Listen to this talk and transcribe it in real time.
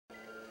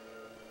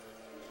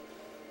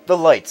The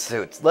light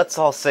suit. Let's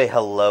all say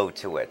hello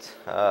to it.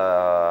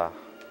 Alright,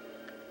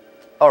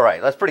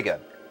 that's pretty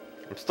good.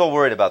 I'm still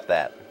worried about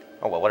that.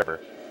 Oh well, whatever.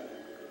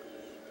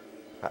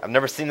 I've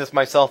never seen this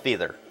myself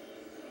either.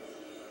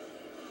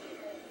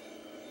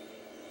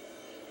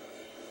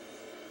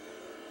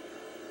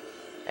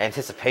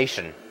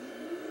 Anticipation.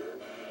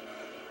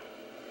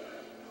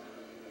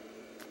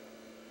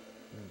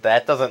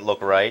 That doesn't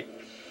look right.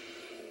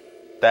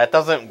 That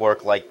doesn't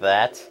work like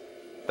that.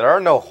 There are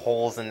no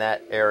holes in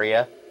that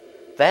area.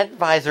 That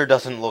visor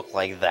doesn't look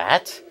like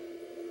that.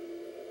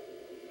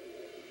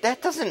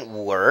 That doesn't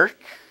work.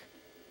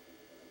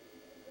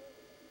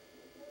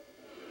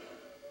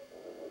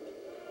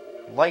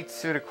 Light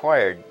suit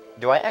acquired.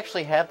 Do I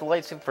actually have the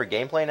light suit for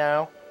gameplay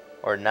now?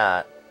 Or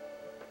not?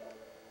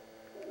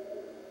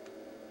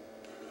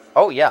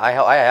 Oh yeah,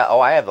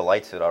 I have the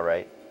light suit,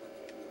 alright.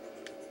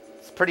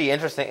 It's pretty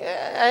interesting.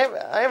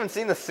 I haven't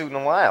seen this suit in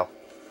a while.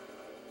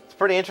 It's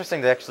pretty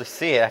interesting to actually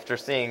see it after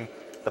seeing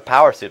the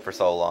power suit for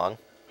so long.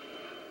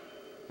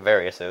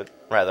 Various suit,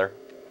 rather.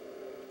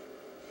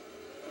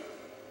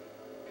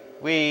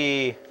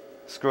 We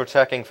screw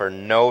checking for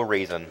no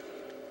reason.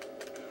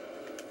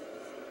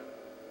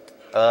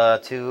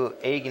 To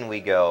Agen we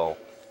go.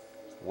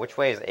 Which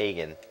way is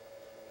Agen?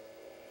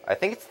 I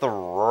think it's the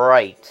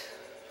right.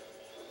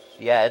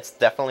 Yeah, it's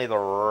definitely the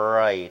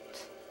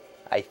right.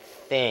 I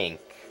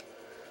think.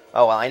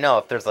 Oh well, I know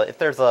if there's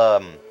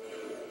oh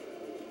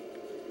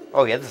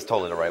yeah, this is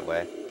totally the right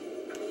way.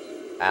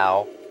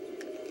 Ow.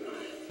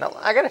 Now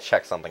I gotta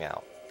check something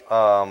out.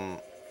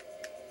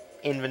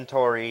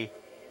 Inventory.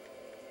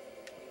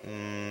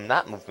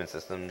 Not movement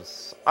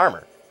systems.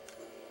 Armor.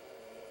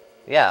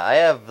 Yeah, I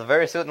have the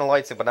very suit and the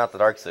light suit, but not the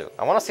dark suit.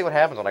 I want to see what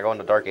happens when I go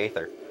into Dark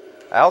Aether.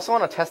 I also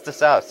want to test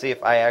this out, see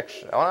if I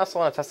also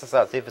want to test this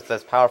out, see if it's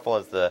as powerful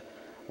as the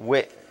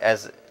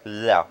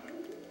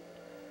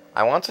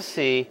I want to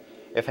see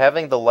if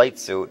having the light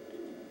suit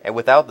and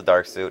without the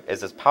dark suit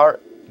is as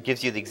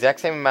gives you the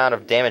exact same amount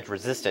of damage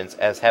resistance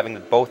as having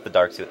both the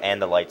dark suit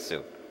and the light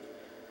suit.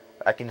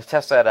 I can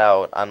test that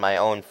out on my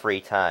own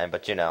free time,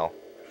 but you know,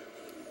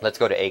 let's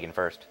go to Agen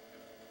first.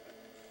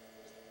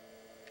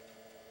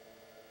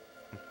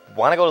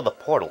 Want to go to the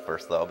portal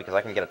first, though, because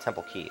I can get a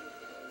temple key.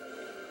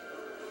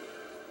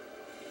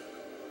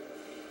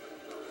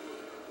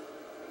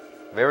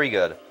 Very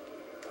good.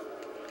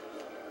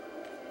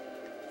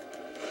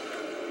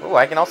 Ooh,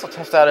 I can also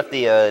test out if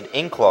the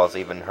ink claws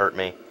even hurt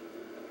me.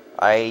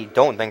 I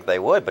don't think they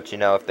would, but you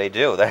know, if they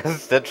do,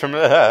 that's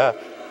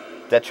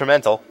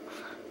detrimental.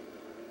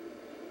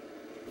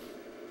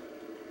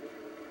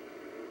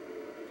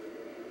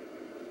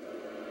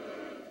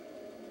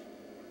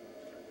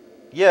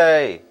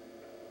 Yay!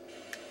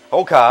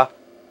 Okay.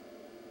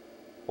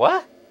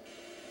 What?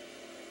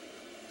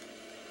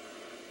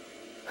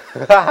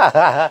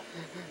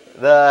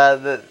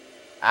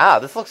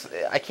 This looks.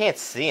 I can't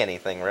see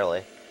anything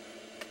really.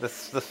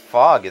 This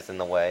fog is in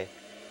the way.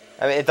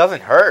 I mean, it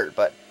doesn't hurt,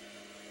 but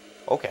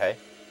okay,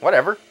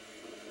 whatever.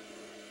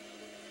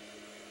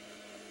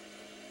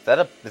 Is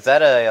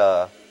that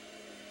a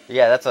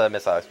yeah, that's a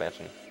missile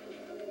expansion.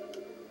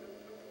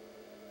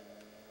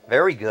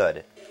 Very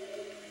good.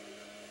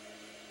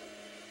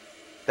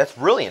 That's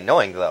really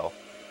annoying, though.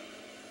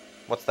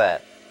 What's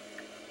that?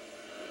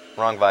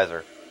 Wrong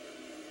visor.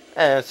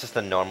 It's just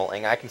a normal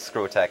thing. I can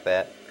screw attack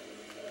that.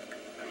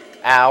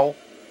 Ow.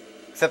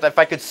 Except if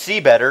I could see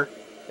better,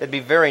 it'd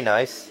be very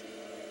nice.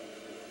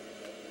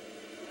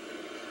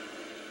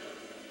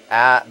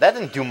 That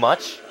didn't do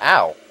much.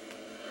 Ow.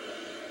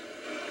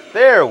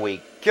 There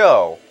we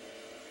go.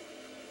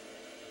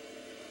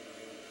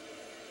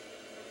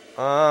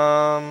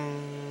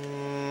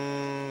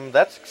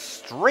 That's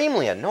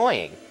extremely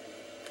annoying.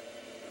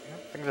 I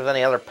don't think there's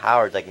any other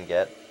powers I can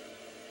get.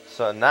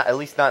 So at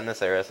least not in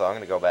this area, so I'm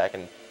gonna go back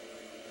and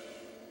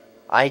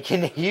I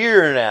can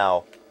hear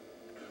now.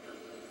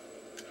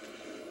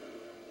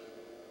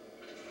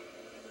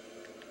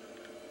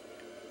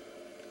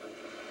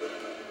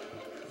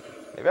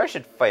 Maybe I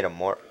should fight them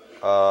more.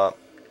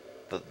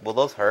 Will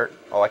those hurt?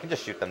 Oh, I can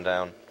just shoot them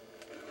down.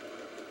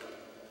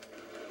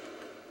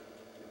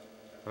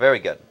 Very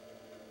good.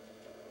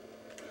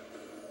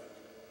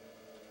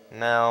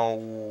 Now,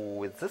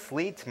 does this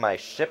lead to my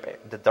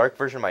ship, the dark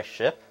version of my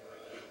ship?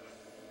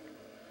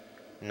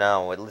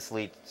 No, it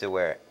leads to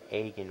where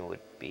Agen would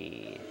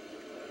be.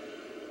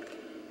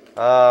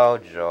 Oh,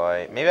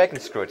 joy. Maybe I can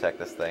screw attack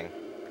this thing.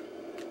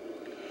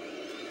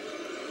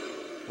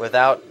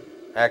 Without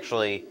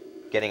actually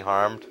getting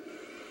harmed.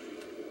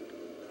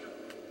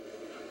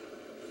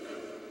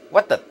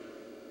 What the?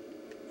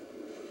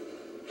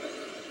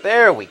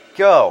 There we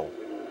go.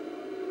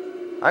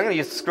 I'm going to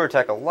use the screw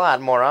attack a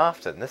lot more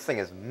often. This thing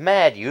is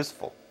mad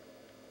useful.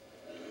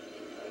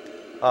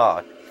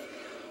 Oh,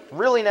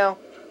 really now?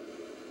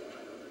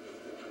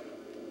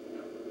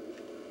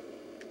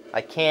 I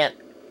can't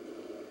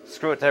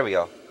screw it. There we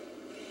go.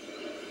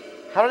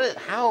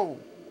 How?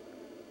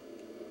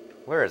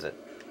 Where is it?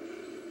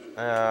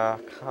 Come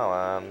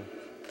on.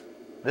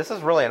 This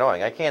is really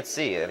annoying. I can't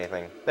see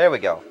anything. There we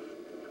go.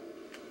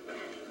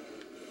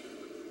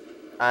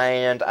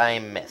 and I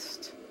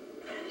missed.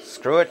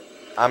 Screw it,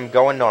 I'm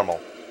going normal.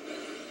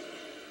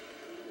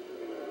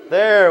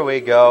 There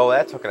we go,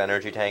 that took an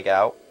energy tank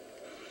out.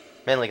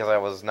 Mainly because I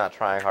was not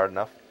trying hard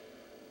enough.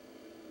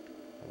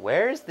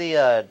 Where's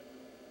the,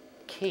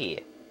 key?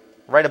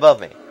 Right above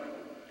me.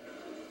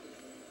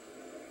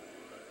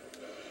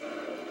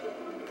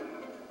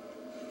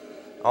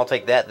 I'll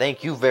take that,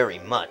 thank you very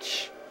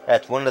much.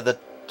 That's one of the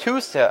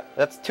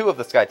that's two of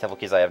the Sky Temple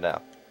keys I have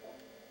now.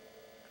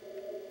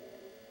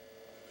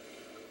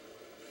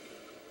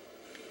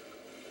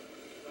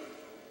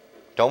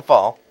 Don't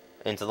fall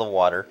into the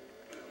water.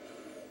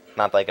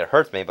 Not like it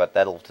hurts me, but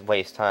that'll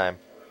waste time.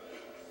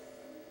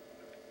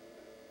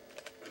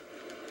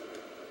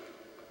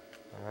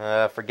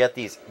 Forget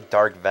these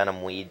dark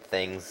venom weed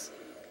things.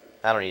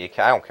 I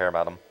don't care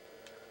about them.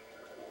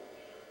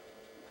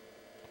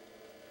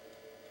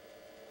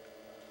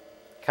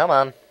 Come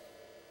on.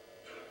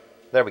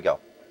 There we go.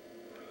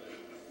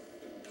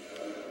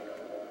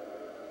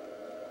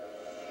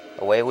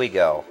 Away we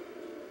go.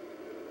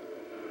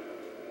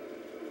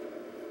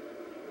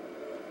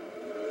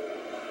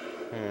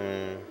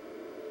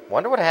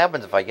 Wonder what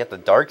happens if I get the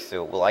dark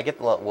suit. Will I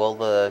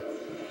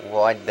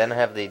then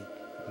have the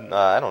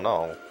I don't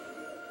know.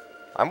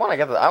 I want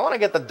to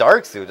get the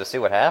dark suit to see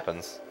what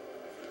happens.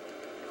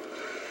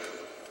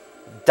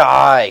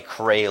 Die,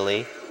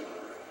 Krayley.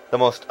 The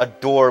most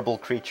adorable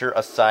creature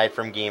aside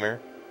from Gamer.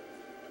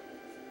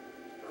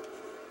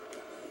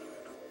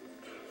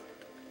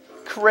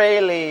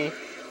 Krayley.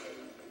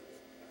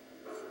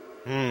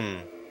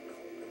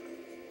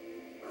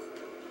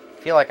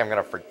 Feel like I'm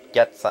gonna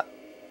forget some.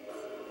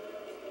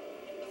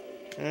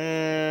 Is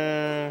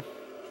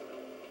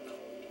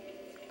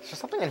there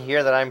something in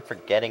here that I'm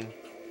forgetting?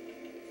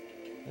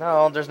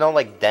 No, there's no,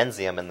 like,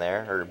 Denzium in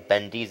there, or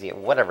Bendezium,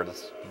 whatever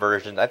this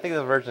version. I think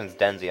the version's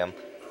Denzium.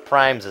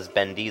 Prime's is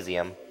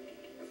Bendezium.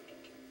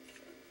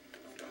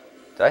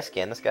 Did I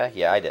scan this guy?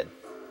 Yeah, I did.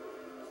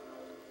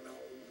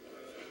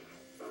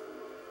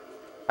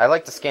 I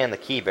like to scan the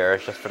key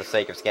bearers just for the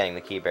sake of scanning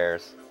the key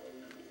bearers.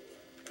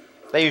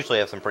 They usually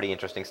have some pretty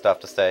interesting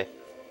stuff to say.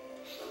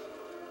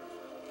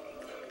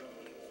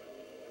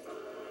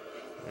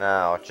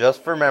 Now,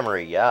 just for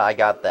memory, yeah, I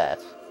got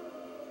that.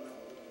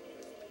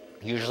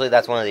 Usually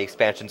that's one of the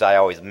expansions I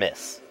always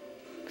miss.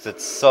 Because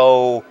it's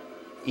so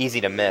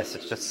easy to miss.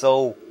 It's just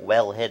so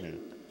well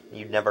hidden.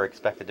 You'd never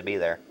expect it to be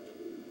there.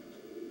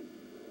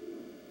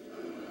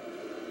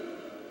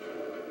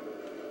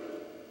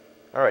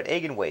 Alright,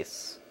 Aegon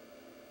Wastes.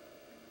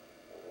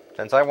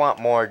 Since I want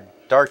more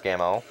dark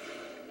ammo...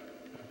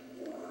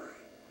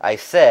 I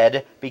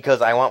said,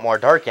 because I want more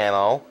dark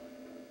ammo...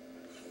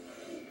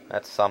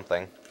 That's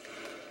something.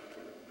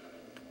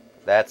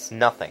 That's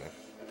nothing.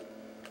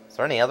 Is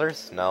there any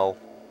others? No.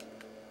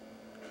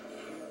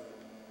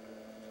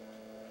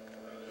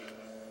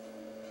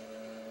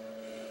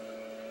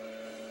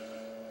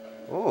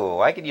 Ooh,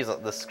 I could use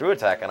the screw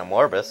attack on a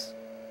Morbus.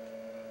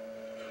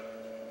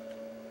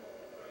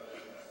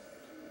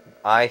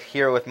 I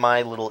hear with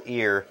my little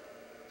ear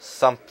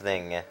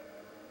something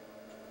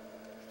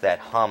that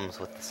hums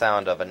with the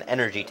sound of an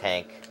energy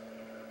tank.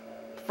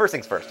 First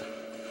things first.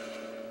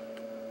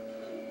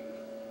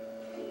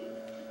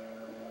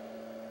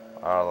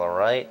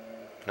 Alright,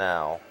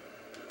 now.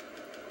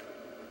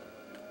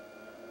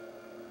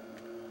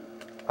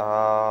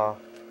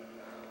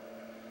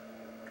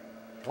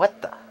 What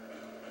the?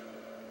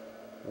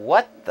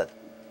 What the?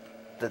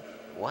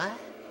 What?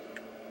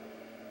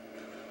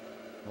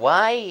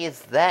 Why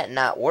is that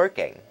not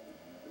working?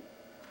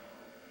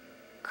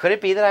 Could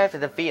it be that I have to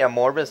defeat a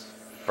Morbus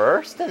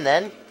first and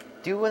then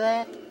do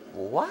that?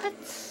 What?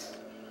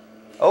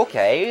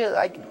 Okay,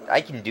 I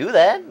can do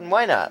that.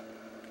 Why not?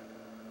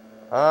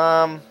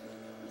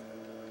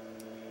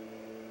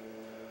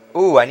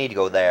 Ooh, I need to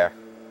go there.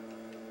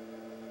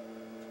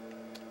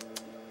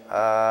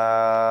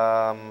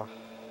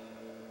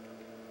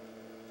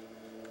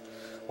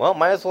 Well,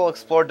 might as well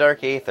explore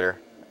Dark Aether.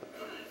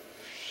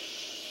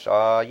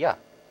 Yeah.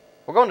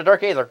 We're going to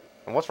Dark Aether.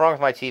 And what's wrong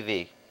with my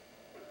TV?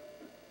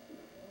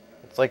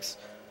 It's like...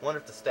 I wonder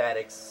if the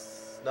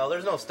static's... No,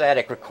 there's no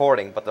static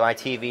recording, but my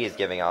TV is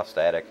giving off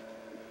static.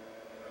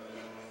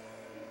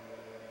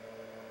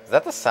 Is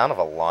that the sound of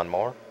a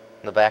lawnmower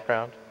in the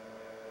background?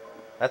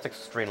 That's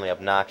extremely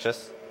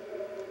obnoxious.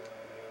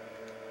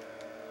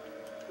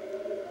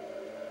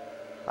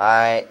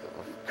 I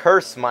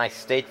curse my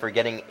state for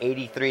getting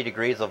 83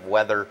 degrees of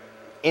weather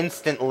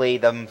instantly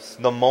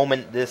the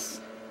moment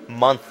this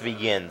month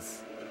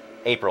begins.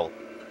 April.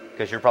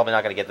 Because you're probably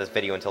not going to get this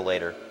video until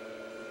later.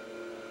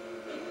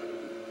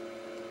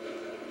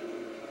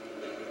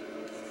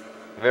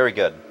 Very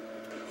good.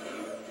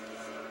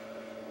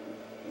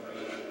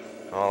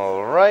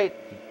 Alright.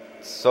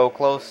 So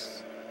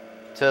close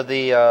to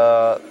the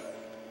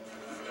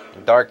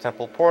Dark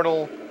Temple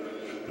portal.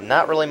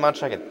 Not really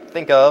much I can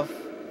think of.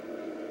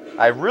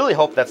 I really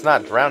hope that's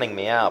not drowning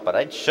me out, but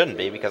it shouldn't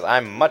be because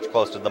I'm much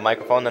closer to the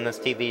microphone than this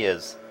TV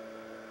is.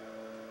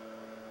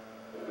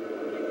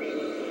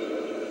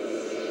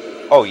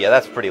 Oh yeah,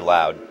 that's pretty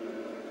loud.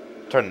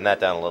 turning that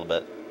down a little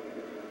bit.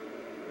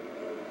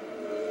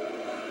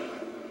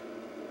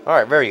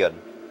 Alright, very good.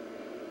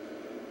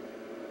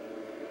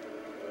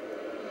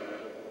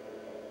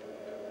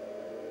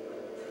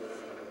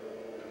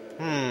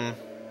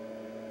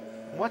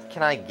 What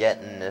can I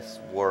get in this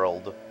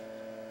world?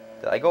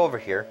 Did I go over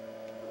here?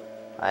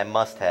 I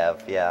must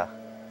have, yeah.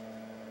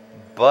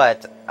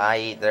 But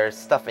there's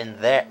stuff in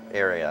that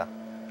area.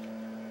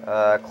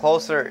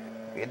 Closer,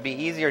 it'd be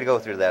easier to go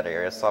through that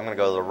area, so I'm gonna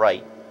go to the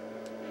right.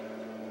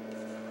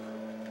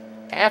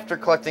 After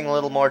collecting a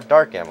little more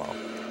dark ammo.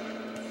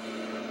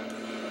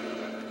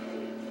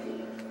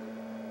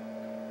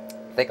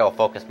 I think I'll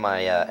focus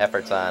my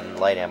efforts on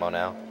light ammo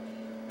now.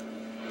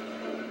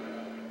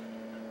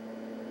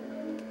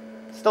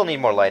 Still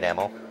need more light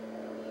ammo.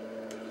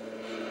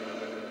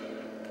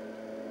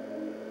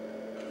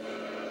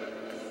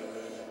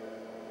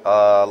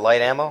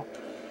 Light ammo?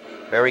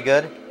 Very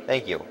good.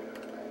 Thank you.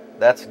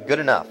 That's good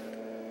enough.